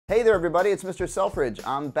Hey there everybody, it's Mr. Selfridge.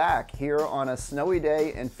 I'm back here on a snowy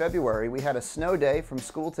day in February. We had a snow day from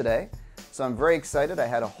school today, so I'm very excited. I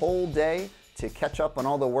had a whole day to catch up on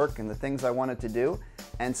all the work and the things I wanted to do,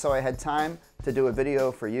 and so I had time to do a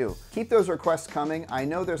video for you. Keep those requests coming. I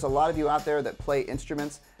know there's a lot of you out there that play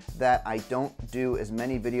instruments that I don't do as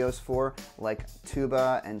many videos for, like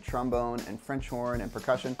tuba and trombone and French horn and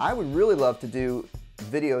percussion. I would really love to do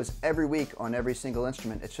videos every week on every single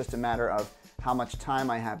instrument. It's just a matter of how much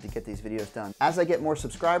time I have to get these videos done. As I get more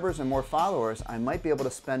subscribers and more followers, I might be able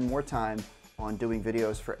to spend more time on doing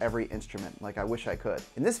videos for every instrument, like I wish I could.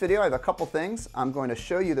 In this video, I have a couple things. I'm going to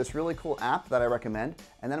show you this really cool app that I recommend,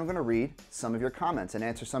 and then I'm going to read some of your comments and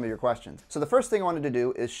answer some of your questions. So the first thing I wanted to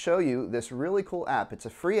do is show you this really cool app. It's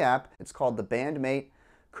a free app. It's called the Bandmate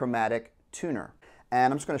Chromatic Tuner.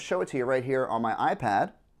 And I'm just going to show it to you right here on my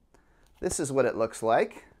iPad. This is what it looks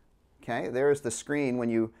like. Okay, there's the screen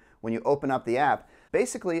when you open up the app.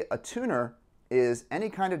 Basically, a tuner is any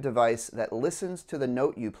kind of device that listens to the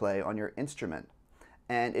note you play on your instrument,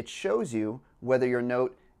 and it shows you whether your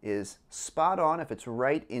note is spot on, if it's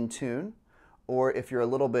right in tune, or if you're a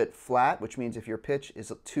little bit flat, which means if your pitch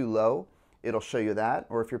is too low, it'll show you that,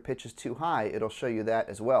 or if your pitch is too high, it'll show you that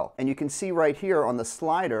as well. And you can see right here on the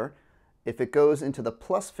slider, if it goes into the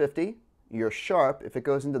plus 50, you're sharp. If it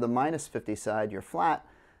goes into the minus 50 side, you're flat.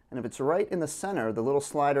 And if it's right in the center, the little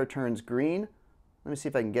slider turns green. Let me see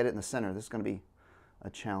if I can get it in the center. This is going to be a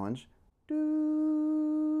challenge.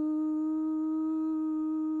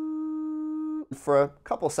 For a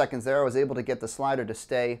couple seconds there, I was able to get the slider to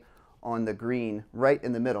stay on the green right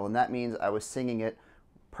in the middle, and that means I was singing it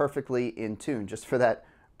perfectly in tune just for that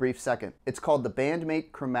brief second. It's called the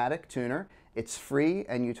Bandmate Chromatic Tuner. It's free,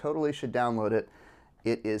 and you totally should download it.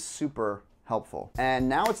 It is super helpful. And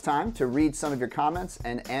now it's time to read some of your comments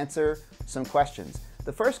and answer some questions.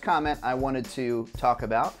 The first comment I wanted to talk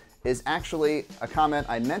about is actually a comment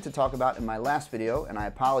I meant to talk about in my last video, and I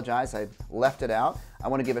apologize, I left it out. I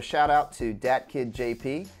want to give a shout out to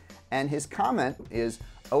DatkidJP, and his comment is,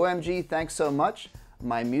 OMG, thanks so much.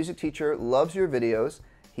 My music teacher loves your videos.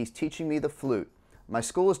 He's teaching me the flute. My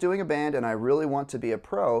school is doing a band, and I really want to be a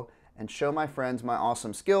pro and show my friends my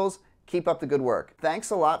awesome skills. Keep up the good work. Thanks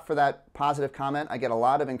a lot for that positive comment. I get a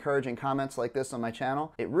lot of encouraging comments like this on my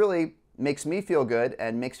channel. It really makes me feel good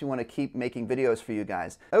and makes me want to keep making videos for you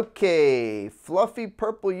guys. Okay,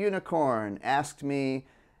 FluffyPurpleUnicorn asked me,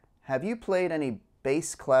 have you played any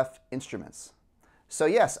bass clef instruments? So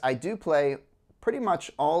yes, I do play pretty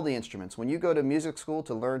much all the instruments. When you go to music school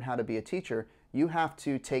to learn how to be a teacher, you have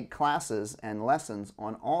to take classes and lessons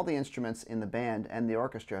on all the instruments in the band and the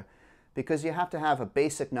orchestra, because you have to have a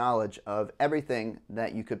basic knowledge of everything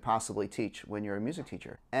that you could possibly teach when you're a music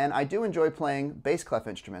teacher. And I do enjoy playing bass clef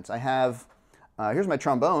instruments. I have, here's my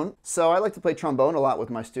trombone. So I like to play trombone a lot with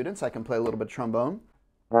my students. I can play a little bit of trombone.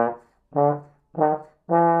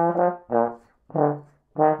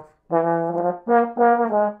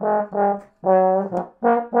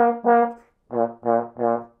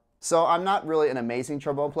 So I'm not really an amazing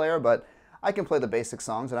trombone player, but I can play the basic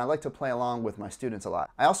songs, and I like to play along with my students a lot.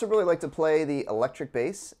 I also really like to play the electric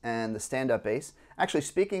bass and the stand-up bass. Actually,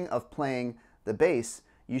 speaking of playing the bass,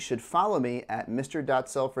 you should follow me at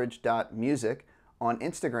mr.selfridge.music on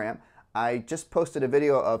Instagram. I just posted a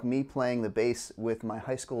video of me playing the bass with my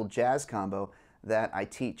high school jazz combo that I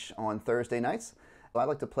teach on Thursday nights. I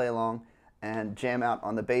like to play along and jam out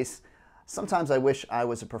on the bass. Sometimes I wish I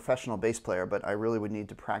was a professional bass player, but I really would need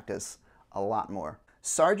to practice a lot more.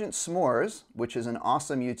 Sergeant S'mores, which is an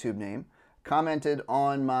awesome YouTube name, commented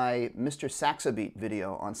on my Mr. Saxobeat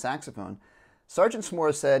video on saxophone. Sergeant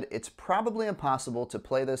S'mores said, it's probably impossible to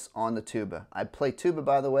play this on the tuba. I play tuba,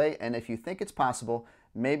 by the way, and if you think it's possible,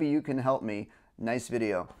 maybe you can help me. Nice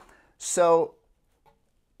video. So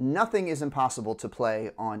nothing is impossible to play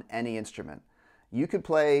on any instrument. You could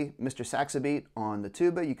play Mr. Saxobeat on the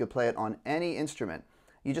tuba, you could play it on any instrument.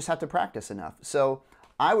 You just have to practice enough. So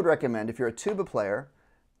I would recommend, if you're a tuba player,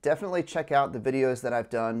 definitely check out the videos that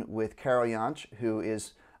I've done with Carol Jansch, who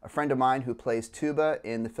is a friend of mine who plays tuba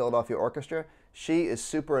in the Philadelphia Orchestra. She is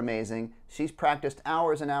super amazing. She's practiced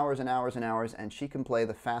hours and hours and hours and hours, and she can play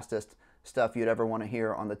the fastest stuff you'd ever want to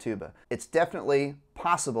hear on the tuba. It's definitely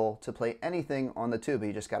possible to play anything on the tuba,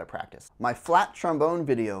 you just got to practice. My flat trombone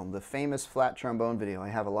video, the famous flat trombone video, I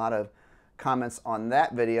have a lot of comments on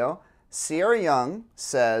that video. Sierra Young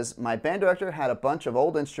says, my band director had a bunch of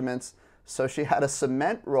old instruments, so she had a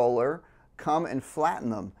cement roller come and flatten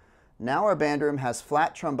them. Now our band room has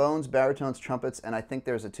flat trombones, baritones, trumpets, and I think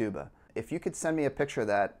there's a tuba. If you could send me a picture of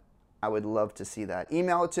that, I would love to see that.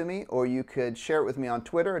 Email it to me, or you could share it with me on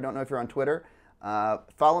Twitter. I don't know if you're on Twitter.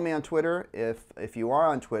 Follow me on Twitter if you are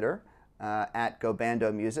on Twitter, at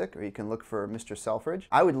GoBandoMusic, or you can look for Mr. Selfridge.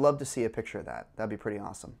 I would love to see a picture of that. That'd be pretty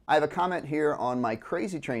awesome. I have a comment here on my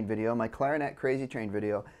Crazy Train video, my clarinet Crazy Train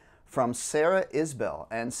video, from Sarah Isbell.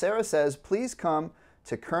 And Sarah says, please come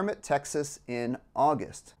to Kermit, Texas in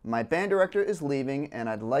August. My band director is leaving and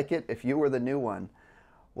I'd like it if you were the new one.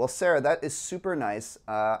 Well, Sarah, that is super nice.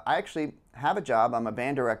 I actually have a job. I'm a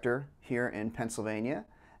band director here in Pennsylvania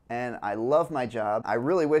and I love my job. I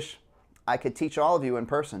really wish I could teach all of you in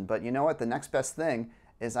person, but you know what? The next best thing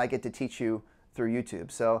is I get to teach you through YouTube.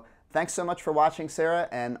 So thanks so much for watching, Sarah,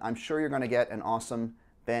 and I'm sure you're going to get an awesome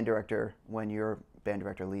band director when your band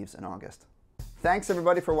director leaves in August. Thanks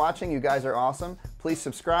everybody for watching. You guys are awesome. Please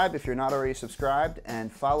subscribe if you're not already subscribed,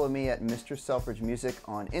 and follow me at Mr. Selfridge Music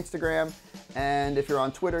on Instagram. And if you're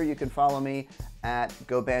on Twitter, you can follow me at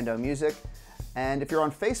GoBandoMusic. And if you're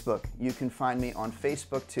on Facebook, you can find me on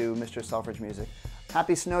Facebook too, Mr. Selfridge Music.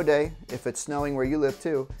 Happy snow day if it's snowing where you live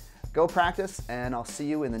too. Go practice, and I'll see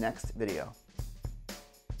you in the next video.